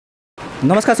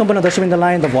नमस्कार सम्पूर्ण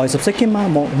दर्शकवृन्दलाई the voice of सिक्किममा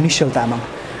म निश्चल तामाङ।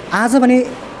 आज भने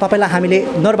तपाईलाई हामीले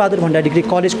नरबहादुर भण्डारी डिग्री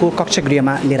कलेजको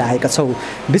कक्षागृहमा लिएर आएका छौँ।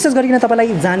 विशेष गरिकन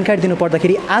तपाईलाई जानकारी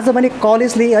दिनुपर्दाखेरि आज भने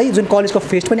कलेजले है जुन कलेजको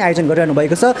फेस्ट पनि आयोजन गरिरहनु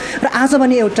भएको छ र आज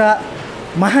भने एउटा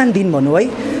महान दिन भन्नु है,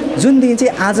 जुन दिन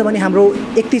चाहिँ आज भने हाम्रो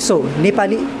 31औं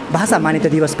नेपाली भाषा मान्यता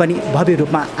दिवस पनि भव्य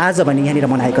रूपमा आज भने यहाँनिर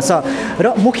मनाएको छ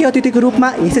र मुख्य अतिथिको रूपमा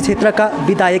यसै क्षेत्रका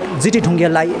विधायक जीटी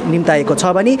ढुङ्गेललाई निम्ताएको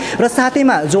छ भने र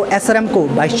साथैमा जो एसआरएमको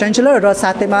भाइस च्यान्सलर र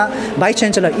साथैमा भाइस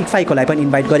च्यान्सलर इक्फाईकोलाई पनि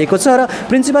इन्भाइट गरेको छ र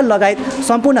प्रिन्सिपल लगायत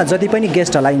सम्पूर्ण जति पनि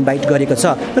गेस्टहरूलाई इन्भाइट गरेको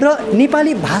छ। र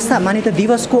नेपाली भाषा मान्यता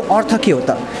दिवसको अर्थ के हो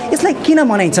त, यसलाई किन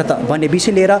मनाइन्छ त भन्ने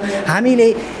विषय लिएर हामीले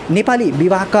नेपाली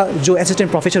विभागका जो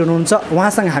एसिस्टेन्ट प्रोफेसर हुनुहुन्छ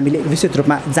उहाँसँग हामीले विस्तृत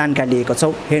रूपमा जानकारी लिएको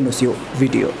छौँ। हेर्नुहोस् यो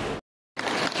भिडियो।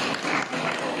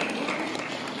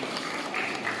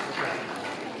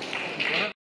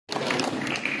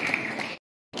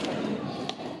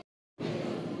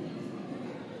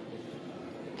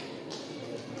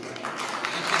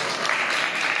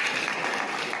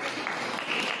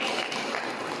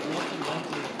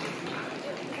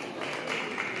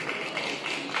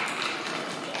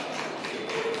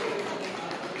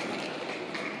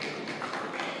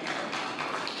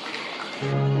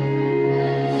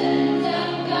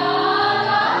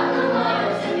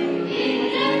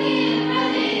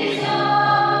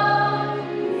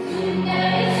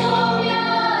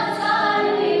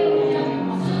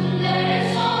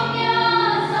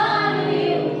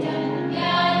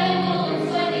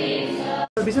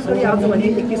 विशेष गरी आज भने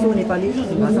 21औं नेपाली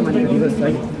भाषा मान्यता दिवस है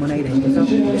मनाइरहेको छ,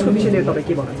 यसको विषयले तपाईँ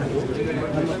के भन्न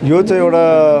चाहनुहुन्छ? यो चाहिँ एउटा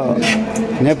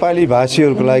नेपाली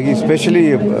भाषीहरूको लागि स्पेसली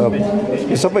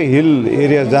सबै हिल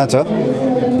एरिया जहाँ छ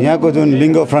यहाँको जुन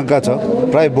लिङ्गो फ्राङ्का छ,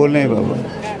 प्राय बोल्ने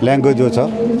ल्याङ्ग्वेज जो छ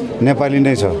नेपाली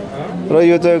नै छ र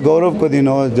यो चाहिँ गौरवको दिन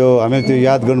हो जो हामीले त्यो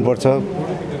याद गर्नुपर्छ।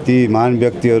 ती महान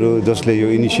व्यक्तिहरू जसले यो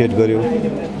इनिसिएट गर्यो,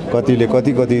 कतिले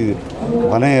कति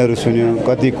भनाइहरू सुन्यो,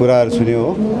 कति कुराहरू सुन्यो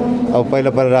हो। अब पहिला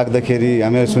राख्दाखेरि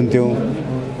हामीहरू सुन्थ्यौँ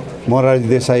मोरारजी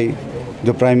देसाई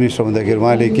जो प्राइम मिनिस्टर हुँदाखेरि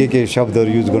उहाँले के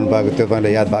शब्दहरू युज गर्नुभएको त्यो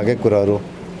तपाईँलाई याद भएकै कुराहरू।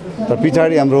 तर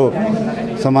पछाडि हाम्रो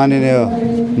सम्माननीय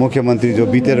मुख्यमन्त्री जो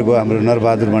बितेर गयो हाम्रो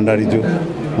नरबहादुर भण्डारीज्यू,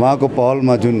 उहाँको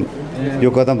पहलमा जुन यो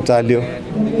कदम चाल्यो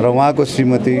र उहाँको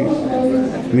श्रीमती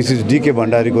मिसेस डीके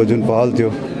भण्डारीको जुन पहल थियो,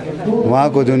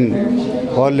 उहाँको जुन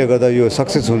पहलले गर्दा यो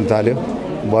सक्सेस हुन थाल्यो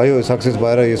भयो। सक्सेस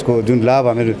भएर यसको जुन लाभ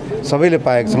हामीहरू सबैले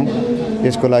पाएका छौँ,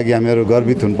 यसको लागि हामीहरू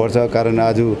गर्वित हुनुपर्छ। कारण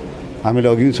आज हामीले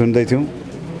अघि पनि सुन्दै थियौँ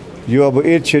यो अब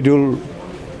 8 सेड्युल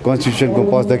कन्स्टिट्युसनको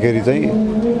पस्दाखेरि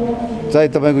चाहे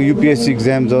तपाईँको युपिएससी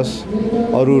इक्जाम जस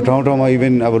अरू ठाउँमा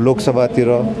इभेन अब लोकसभातिर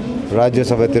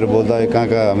राज्यसभातिर बोल्दा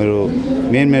कहाँ हाम्रो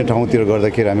मेन ठाउँतिर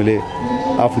गर्दाखेरि हामीले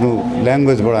आफ्नो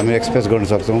ल्याङ्ग्वेजबाट हामीले एक्सप्रेस गर्न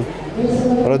सक्छौँ।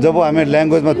 र जब हामी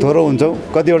ल्याङ्ग्वेजमा थोरो हुन्छौँ,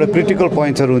 कतिवटा क्रिटिकल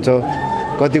पोइन्ट्सहरू हुन्छ,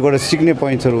 कतिवटा सिक्ने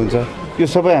पोइन्ट्सहरू हुन्छ, यो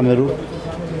सबै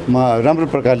हामीहरूमा राम्रो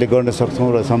प्रकारले गर्न सक्छौँ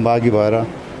र सहभागी भएर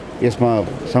यसमा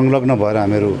संलग्न भएर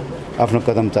हामीहरू आफ्नो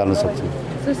कदम चाल्न सक्छौँ।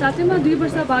 सर, साथैमा 2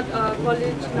 वर्ष बाद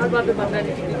कलेज नरबहादुर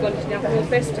भण्डारी डिग्री कलेजले आफ्नो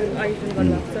फेस्ट आयोजन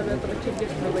गर्नु छ र तपाईँ चिफ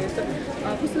गेस्ट हुनुभयो सर,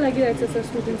 कस्तो लागिरहेको छ सर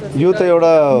स्टुडेन्ट्सहरू? यो त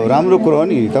एउटा राम्रो कुरो हो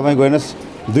नि। तपाईँको हेर्नुहोस्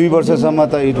 2 वर्षसम्म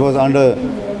त it was under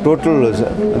total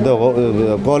the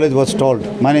college was स्टल्ड,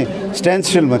 माने स्ट्यान्ड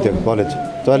स्टिलमा थियो कलेज,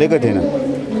 चलेकै थिएन।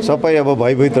 सबै अब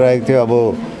भयभीत रहेको थियो। अब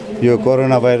यो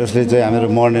कोरोना भाइरसले चाहिँ हामीहरू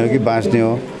मर्ने हो कि बाँच्ने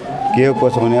हो के हो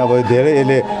कसो भने अब धेरै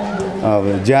यसले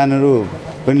ज्यानहरू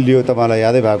पनि लियो, तपाईँलाई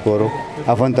यादै भएको हो।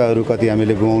 आफन्तहरू कति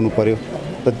हामीले गुमाउनु पर्यो।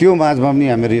 र त्यो माझमा पनि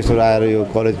हामीहरू यसो आएर यो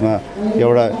कलेजमा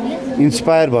एउटा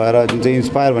इन्सपायर भएर, जुन चाहिँ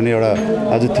इन्सपायर भन्ने एउटा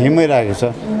आज थिमै राखेको छ,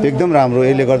 त्यो एकदम राम्रो।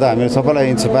 यसले गर्दा हामीहरू सबैलाई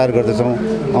इन्सपायर गर्दैछौँ,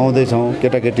 आउँदैछौँ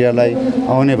केटाकेटीहरूलाई,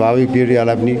 आउने भावी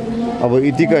पिँढीहरूलाई पनि। अब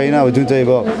यतिकै होइन, अब जुन चाहिँ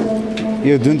अब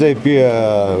यो जुन चाहिँ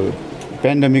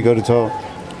पेन्डेमिकहरू छ,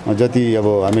 जति अब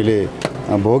हामीले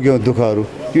भोग्यौँ दुःखहरू,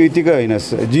 त्यो यतिकै होइन।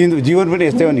 जीवन पनि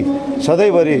यस्तै हो नि,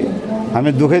 सधैँभरि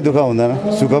हामी दुःख हुँदैन,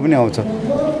 सुख पनि आउँछ।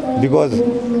 बिकज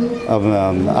अब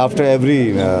after every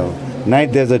night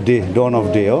there is a day, done of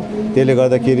day हो। त्यसले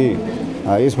गर्दाखेरि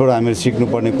यसबाट हामीले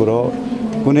सिक्नुपर्ने कुरो हो।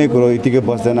 कुनै कुरो यतिकै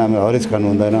बस्दैन, हामी हरेस खानु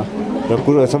हुँदैन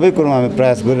र सबै कुरोमा हामी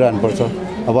प्रयास गरिरहनुपर्छ।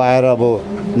 अब आएर अब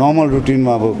नर्मल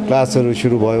रुटिनमा अब क्लासहरू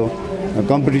सुरु भयो,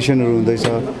 कम्पिटिसनहरू हुँदैछ,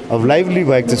 अब लाइभली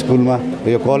भएको छ स्कुलमा,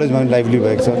 यो कलेजमा पनि लाइभली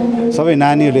भएको छ। सबै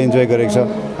नानीहरूले इन्जोय गरेको छ,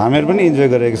 हामीहरू पनि इन्जोय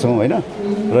गरेको छौँ होइन।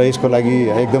 र यसको लागि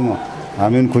एकदम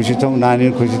हामी पनि खुसी छौँ,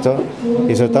 नानीहरू खुसी छ।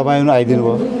 यसो तपाईँ पनि आइदिनु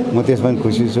भयो, म त्यसमा पनि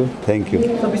खुसी छु। Thank you.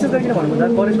 विशेष गरिकन भन्नुपर्दा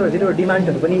कलेजबाट धेरै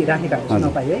डिमान्डहरू पनि राखेका छन्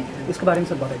है, यसको बारेमा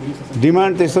सब बताइदिनुहोस्।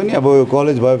 डिमान्ड त्यस्तो नि, अब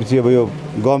कलेज भएपछि अब यो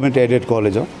गभर्मेन्ट एडेड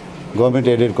कलेज हो। गभर्मेन्ट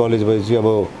एडेड कलेज भएपछि अब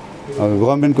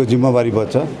गभर्मेन्टको जिम्मेवारी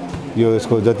बच्छ। यो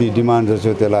यसको जति डिमान्ड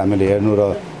छ त्यसलाई हामीले हेर्नु र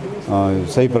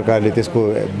सही प्रकारले त्यसको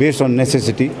बेस्ड अन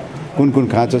नेसेसिटी कुन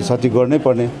खाँचो सठी गर्नै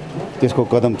पर्ने त्यसको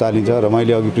कदम चालिन्छ र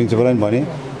मैले अघि प्रिन्सिपललाई पनि भने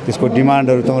त्यसको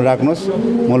डिमान्डहरू तपाईँ राख्नुहोस्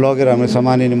म लगेर हाम्रो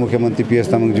सम्माननीय मुख्यमन्त्री PS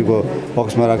तामाङज्यूको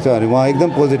पक्षमा राख्छ अनि उहाँ एकदम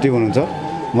पोजिटिभ हुनुहुन्छ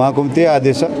उहाँको पनि त्यही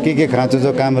आदेश छ के खाँचो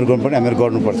छ कामहरू गर्नुपर्ने हामीहरू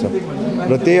गर्नुपर्छ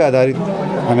र त्यही आधारित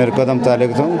हामीहरू कदम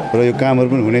चालेको छौँ र यो कामहरू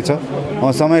पनि हुनेछ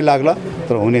समय लाग्ला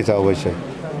तर हुनेछ अवश्य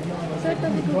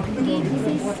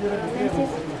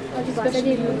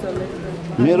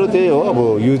मेरो त्यही हो अब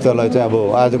युथहरूलाई चाहिँ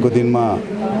अब आजको दिनमा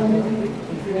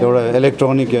एउटा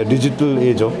इलेक्ट्रोनिक या डिजिटल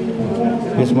एज हो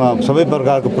यसमा सबै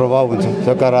प्रकारको प्रभाव हुन्छ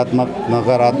सकारात्मक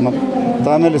नकारात्मक त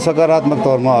हामीले सकारात्मक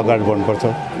तौरमा अगाडि बढ्नुपर्छ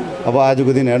अब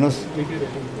आजको दिन हेर्नुहोस्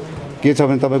के छ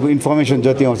भने तपाईँको इन्फर्मेसन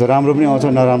जति आउँछ राम्रो पनि आउँछ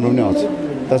नराम्रो पनि आउँछ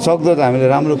तर सक्दो त हामीले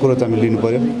राम्रो कुरो चाहिँ हामीले लिनु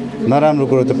पऱ्यो नराम्रो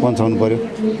कुरो चाहिँ पन्छाउनु पऱ्यो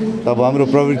अब हाम्रो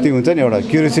प्रवृत्ति हुन्छ नि एउटा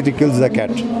क्युरियोसिटी किल्स द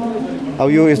क्याट अब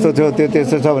यो यस्तो थियो त्यो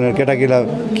त्यस्तो छ भनेर केटाकेटीलाई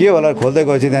के होला खोल्दै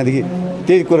गएपछि त्यहाँदेखि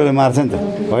त्यही कुरोले मार्छ नि त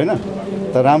होइन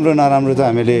तर राम्रो नराम्रो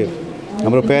चाहिँ हामीले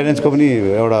हाम्रो प्यारेन्ट्सको पनि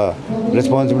एउटा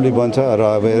रेस्पोन्सिबिलिटी बन्छ र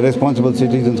अब रेस्पोन्सिबल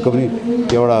सिटिजन्सको पनि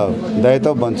एउटा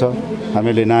दायित्व बन्छ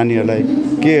हामीले नानीहरूलाई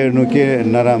के हेर्नु के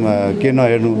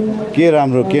नहेर्नु के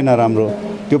राम्रो के नराम्रो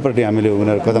त्योपट्टि हामीले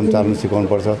उनीहरू कदम चाल्नु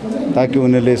सिकाउनुपर्छ ताकि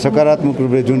उनीहरूले सकारात्मक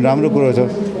रूपले जुन राम्रो कुरो छ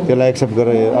त्यसलाई एक्सेप्ट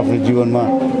गरेर आफ्नो जीवनमा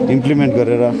इम्प्लिमेन्ट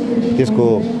गरेर त्यसको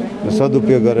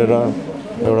सदुपयोग गरेर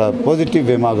एउटा पोजिटिभ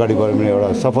वेमा अगाडि बढ्यो भने एउटा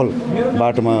सफल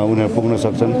बाटोमा उनीहरू पुग्न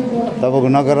सक्छन् तपाईँको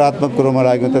नकारात्मक कुरोमा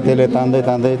लाग्यो त त्यसले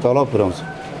तान्दै तल पुर्याउँछ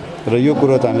र यो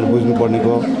कुरो चाहिँ हामीले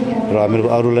बुझ्नुपर्नेको र हामीहरू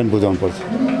अरूलाई पनि बुझाउनुपर्छ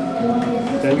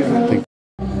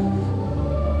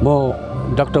म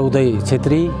डाक्टर उदय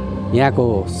छेत्री यहाँको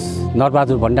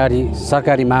नरबहादुर भण्डारी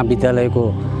सरकारी महाविद्यालयको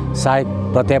सहायक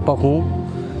प्राध्यापक हुँ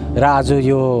र आज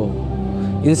यो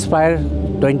इन्स्पायर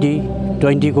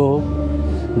 2020 को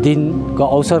दिनको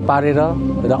अवसर पारेर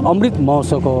र अमृत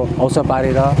महोत्सवको अवसर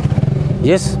पारेर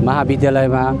यस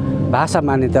महाविद्यालयमा भाषा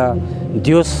मान्यता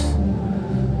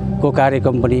दिवसको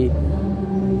कार्यक्रम पनि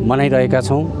मनाइरहेका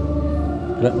छौँ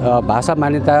र भाषा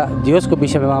मान्यता दिवसको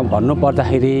विषयमा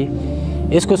भन्नुपर्दाखेरि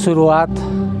यसको सुरुवात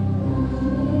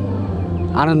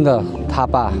आनन्द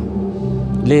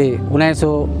थापाले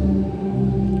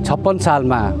 1956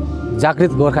 सालमा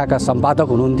जागृत गोर्खाका सम्पादक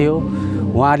हुनुहुन्थ्यो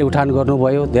उहाँले उठान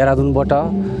गर्नुभयो देहरादुनबाट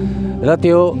र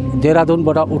त्यो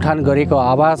देहरादुनबाट उठान गरेको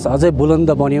आवाज अझै बुलन्द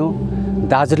बन्यो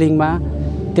दार्जिलिङमा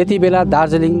त्यति बेला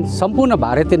दार्जिलिङ सम्पूर्ण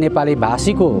भारतीय नेपाली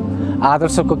भाषीको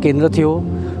आदर्शको केन्द्र थियो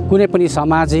कुनै पनि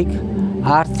सामाजिक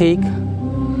आर्थिक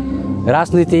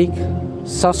राजनीतिक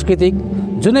सांस्कृतिक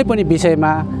जुनै पनि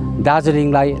विषयमा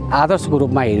दार्जिलिङलाई आदर्शको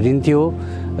रूपमा हेरिन्थ्यो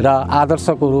र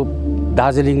आदर्शको रूप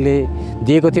दार्जिलिङले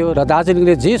दिएको थियो र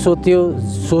दार्जिलिङले जे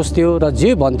सोच्थ्यो र जे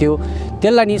भन्थ्यो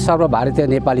त्यसलाई नि सर्वभारतीय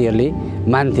नेपालीहरूले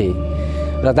मान्थे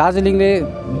र दार्जिलिङले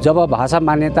जब भाषा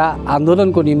मान्यता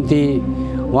आन्दोलनको निम्ति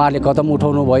उहाँले कदम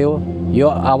उठाउनु भयो यो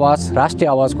आवाज राष्ट्रिय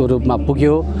आवाजको रूपमा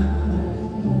पुग्यो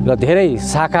र धेरै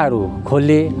शाखाहरू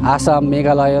खोले आसाम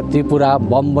मेघालय त्रिपुरा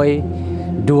बम्बई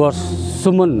डुवर्स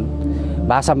सुमन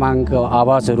भाषा मागको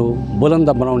आवाजहरू बुलन्द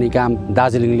बनाउने काम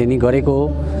दार्जिलिङले नि गरेको हो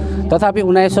तथापि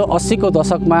 1980 को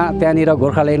दशकमा त्यहाँनिर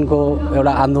गोर्खाल्यान्डको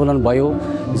एउटा आन्दोलन भयो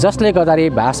जसले गर्दाखेरि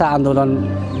भाषा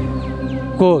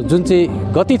आन्दोलनको जुन चाहिँ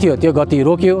गति थियो त्यो गति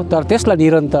रोक्यो तर त्यसलाई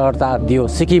निरन्तरता दियो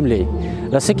सिक्किमले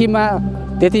र सिक्किममा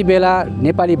त्यति बेला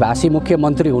नेपाली भाषी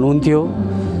मुख्यमन्त्री हुनुहुन्थ्यो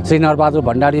श्री नरबहादुर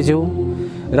भण्डारीज्यू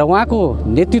र उहाँको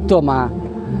नेतृत्वमा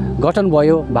गठन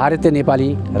भयो भारतीय नेपाली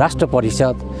राष्ट्र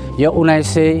परिषद यो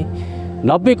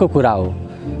 1990 को कुरा हो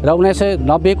र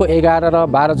 1990 को 11 र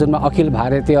 12 जुनमा अखिल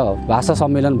भारतीय भाषा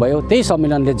सम्मेलन भयो त्यही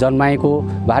सम्मेलनले जन्माएको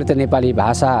भारतीय नेपाली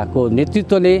भाषाको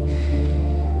नेतृत्वले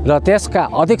र त्यसका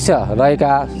अध्यक्ष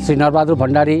रहेका श्री नरबहादुर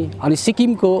भण्डारी अनि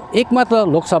सिक्किमको एकमात्र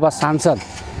लोकसभा सांसद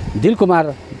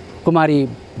दिलकुमारी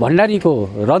भण्डारीको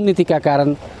रणनीतिका कारण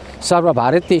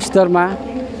सर्वभारतीय स्तरमा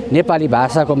नेपाली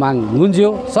भाषाको माग गुन्ज्यो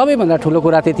सबैभन्दा ठुलो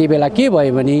कुरा त्यति बेला के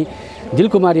भयो भने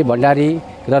दिलकुमारी भण्डारी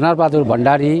र नरबहादुर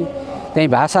भण्डारी त्यही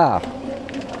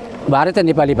भारतीय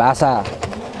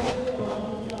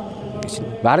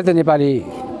नेपाली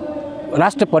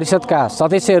राष्ट्र परिषदका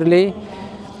सदस्यहरूले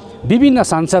विभिन्न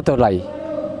सांसदहरूलाई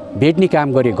भेट्ने काम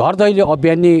गर्यो घर दैलो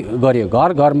अभियान नि गर्यो घर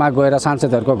घरमा गएर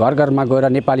सांसदहरूको घर घरमा गएर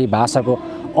नेपाली भाषाको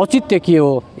औचित्य के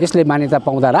हो यसले मान्यता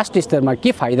पाउँदा राष्ट्रिय स्तरमा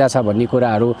के फाइदा छ भन्ने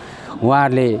कुराहरू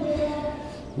उहाँहरूले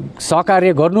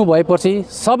सहकार्य गर्नु भएपछि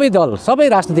सबै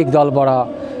राजनीतिक दलबाट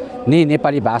नि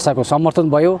नेपाली भाषाको समर्थन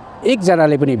भयो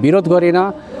एकजनाले पनि विरोध गरेन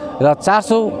र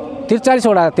 443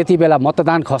 वटा त्यति बेला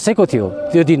मतदान खसेको थियो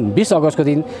त्यो दिन 20 अगस्तको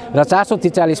दिन र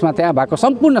 443 मा त्यहाँ भएको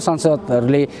सम्पूर्ण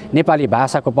सांसदहरूले नेपाली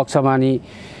भाषाको पक्षमा नि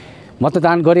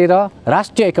मतदान गरेर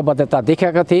राष्ट्रिय एकबद्धता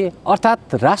देखाएका थिए।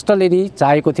 अर्थात् राष्ट्रले नि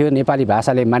चाहेको थियो नेपाली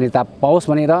भाषाले मान्यता पाओस्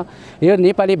भनेर। यो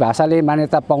नेपाली भाषाले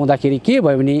मान्यता पाउँदाखेरि के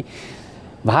भयो भने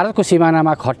भारतको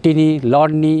सिमानामा खटिने,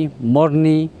 लड्ने,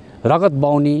 मर्ने, रगत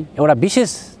बहाउने एउटा विशेष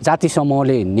जाति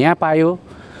समूहले न्याय पायो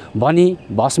भनी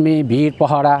भस्मे, भिड,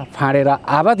 पहरा फाँडेर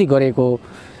आबादी गरेको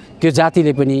त्यो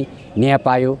जातिले पनि न्याय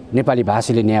पायो, नेपाली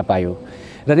भाषीले न्याय पायो।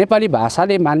 र नेपाली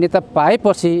भाषाले मान्यता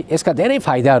पाएपछि यसका धेरै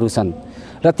फाइदाहरू छन्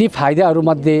र ती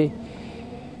फाइदाहरूमध्ये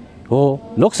हो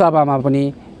लोकसभामा पनि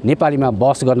नेपालीमा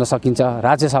बहस गर्न सकिन्छ,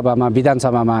 राज्यसभामा,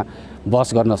 विधानसभामा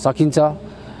बहस गर्न सकिन्छ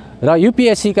र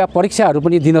युपिएससीका परीक्षाहरू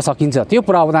पनि दिन सकिन्छ। त्यो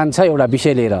प्रावधान छ एउटा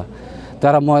विषय लिएर।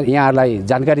 तर म यहाँहरूलाई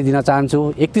जानकारी दिन चाहन्छु,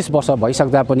 31 वर्ष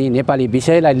भइसक्दा पनि नेपाली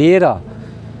विषयलाई लिएर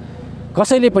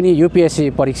कसैले पनि युपिएससी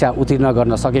परीक्षा उत्तीर्ण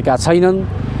गर्न सकेका छैनन्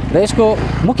र यसको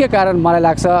मुख्य कारण मलाई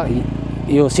लाग्छ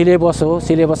यो सिलेबस हो।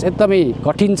 सिलेबस एकदमै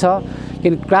कठिन छ,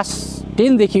 किन क्लास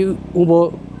 10 देखि उँभो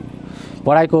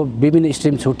पढाइको विभिन्न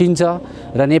स्ट्रिम छुटिन्छ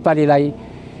र नेपालीलाई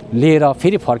लिएर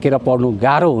फेरि फर्केर पढ्नु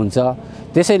गाह्रो हुन्छ।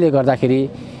 त्यसैले गर्दाखेरि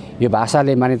यो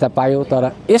भाषाले मान्यता पायो, तर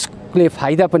यसले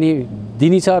फाइदा पनि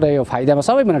दिने छ र यो फाइदामा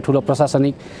सबैभन्दा ठुलो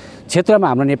प्रशासनिक क्षेत्रमा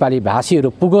हाम्रो नेपाली भाषीहरू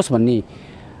पुगोस् भन्ने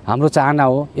हाम्रो चाहना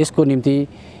हो। यसको निम्ति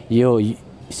यो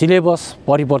सिलेबस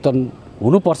परिवर्तन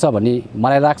हुनुपर्छ भन्ने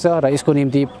मलाई लाग्छ र यसको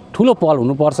निम्ति ठुलो पहल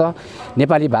हुनुपर्छ।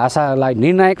 नेपाली भाषालाई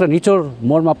निर्णायक र निचोड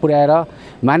मोडमा पुर्याएर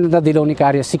मान्यता दिलाउने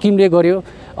कार्य सिक्किमले गर्यो।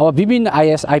 अब विभिन्न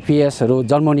आइएस आइपिएसहरू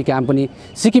जन्माउने काम पनि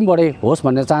सिक्किमबाटै होस्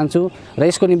भन्न चाहन्छु र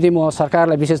यसको निम्ति म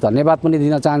सरकारलाई विशेष धन्यवाद पनि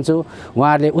दिन चाहन्छु।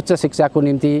 उहाँहरूले उच्च शिक्षाको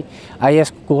निम्ति आइएस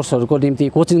कोर्सहरूको निम्ति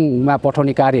कोचिङमा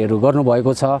पठाउने कार्यहरू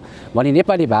गर्नुभएको छ भने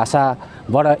नेपाली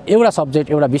भाषाबाट एउटा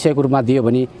सब्जेक्ट एउटा विषयको रूपमा दियो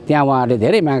भने त्यहाँ उहाँहरूले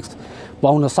धेरै मार्क्स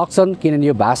पाउन सक्छन्, किनभने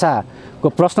यो भाषाको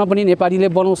प्रश्न पनि नेपालीले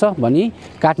बनाउँछ भनी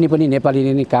काट्ने पनि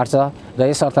नेपालीले नै काट्छ र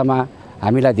यस अर्थमा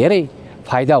हामीलाई धेरै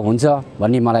फाइदा हुन्छ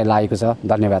भन्ने मलाई लागेको छ।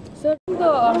 धन्यवाद। Sir,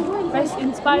 the fest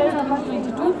Inspire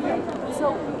 2022. So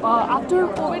after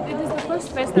COVID, it is the first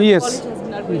fest that Yes. the college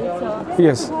has been organizing.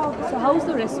 Yes. So how is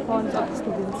the response of the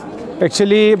students?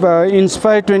 Actually,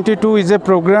 Inspire 22 is a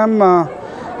program.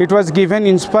 It was given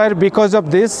Inspire because of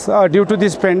this. Due to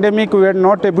this pandemic, we were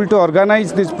not able to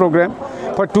organize this program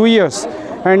for 2 years.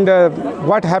 And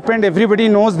what happened, everybody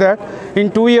knows that in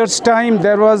 2 years' time,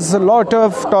 there was a lot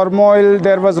of turmoil,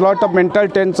 there was a lot of mental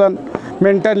tension,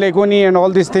 mental agony and all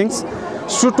these things.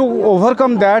 So to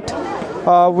overcome that,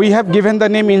 we have given the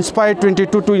name Inspire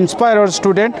 22 to inspire our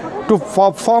students to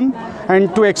perform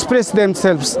and to express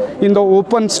themselves in the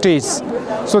open stage.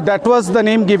 So that was the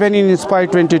name given in Inspire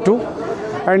 22.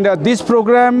 And this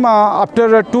program,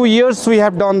 after 2 years, we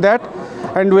have done that.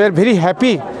 And we are very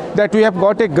happy that we have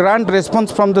got a grand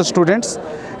response from the students.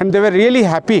 And they were really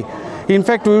happy. In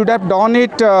fact, we would have done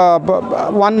it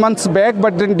 1 month back,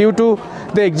 but then due to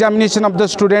the examination of the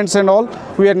students and all,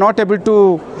 we are not able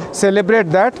to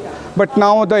celebrate that. But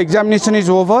now the examination is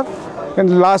over. And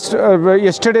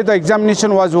yesterday the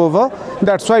examination was over.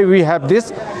 That's why we have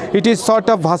this. It is sort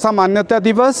of Bhasa Manyata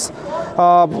Divas,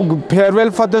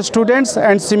 farewell for the students,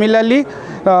 and similarly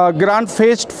grand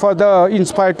feast for the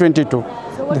Inspire 22.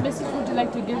 So what message would you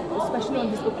like to give, especially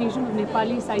on this occasion of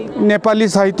Nepali Sahitya? Nepali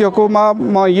साहित्यको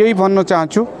म यही भन्न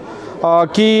चाहन्छु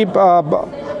कि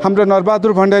हाम्रो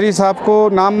नरबहादुर भण्डारी साहबको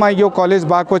नाममा यो college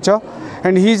भएको छ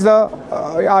and he is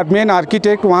the main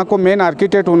architect, उहाँको मेन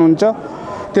आर्किटेक्ट हुनुहुन्छ।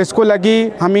 त्यसको लागि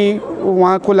हामी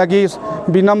उहाँको लागि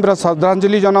विनम्र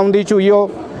श्रद्धाञ्जली जनाउँदैछु। यो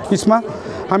यसमा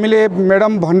हामीले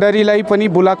म्याडम भण्डारीलाई पनि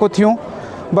बोलाएको थियौँ,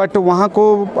 बट उहाँको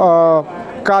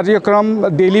कार्यक्रम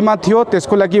दिल्लीमा थियो,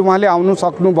 त्यसको लागि उहाँले आउनु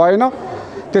सक्नु भएन।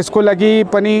 त्यसको लागि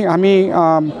पनि हामी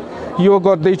यो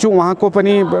गर्दैछु, उहाँको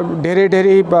पनि धेरै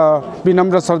धेरै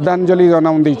विनम्र श्रद्धाञ्जली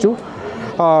जनाउँदैछु।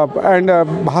 एन्ड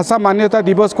भाषा मान्यता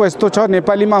दिवसको यस्तो छ,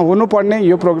 नेपालीमा हुनुपर्ने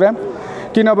यो प्रोग्राम,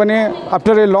 किनभने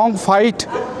आफ्टर ए लङ फाइट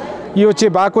यो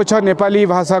चाहिँ भएको छ नेपाली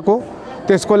भाषाको।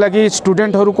 त्यसको लागि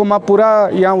स्टुडेन्टहरूकोमा पुरा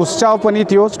यहाँ उत्साह पनि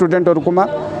थियो स्टुडेन्टहरूकोमा।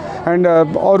 एन्ड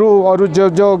अरू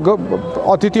जो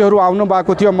अतिथिहरू आउनु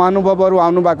भएको थियो, महानुभावहरू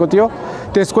आउनु भएको थियो,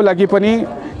 त्यसको लागि पनि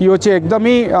यो चाहिँ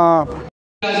एकदमै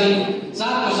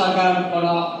सरकारबाट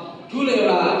ठुलो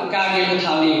एउटा कार्यको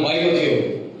थालनी भएको थियो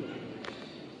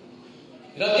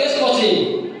र त्यसपछि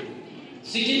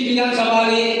सिक्किम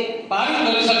विधानसभाले पारित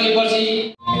गरिसकेपछि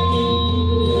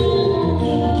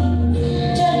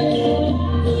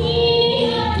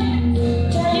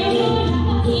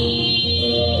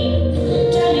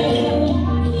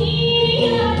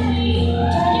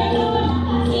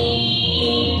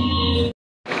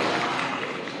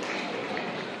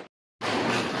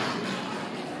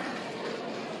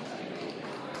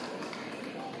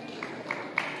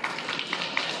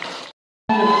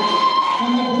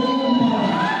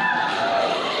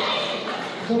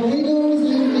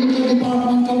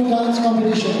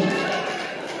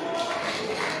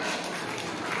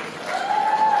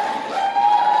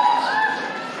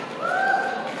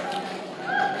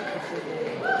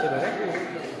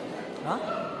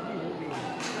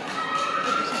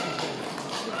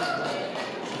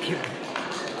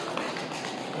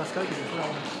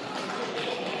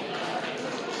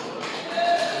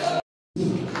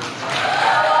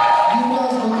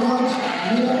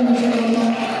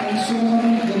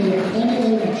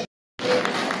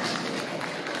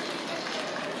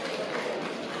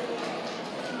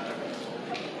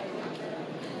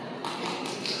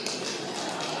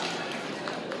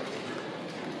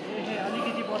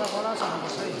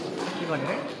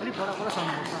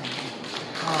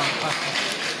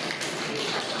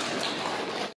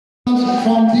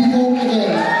From people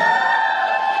again.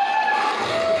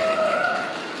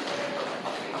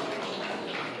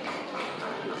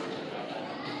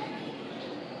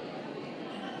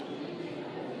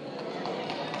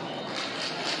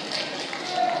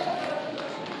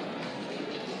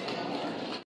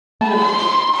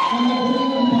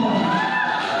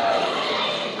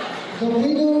 The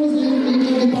winners in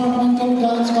interdepartmental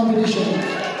dance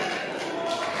competition.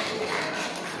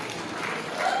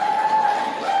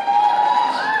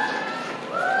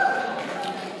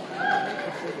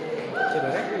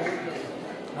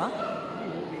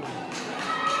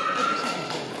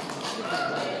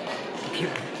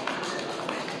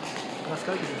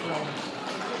 Namaskar.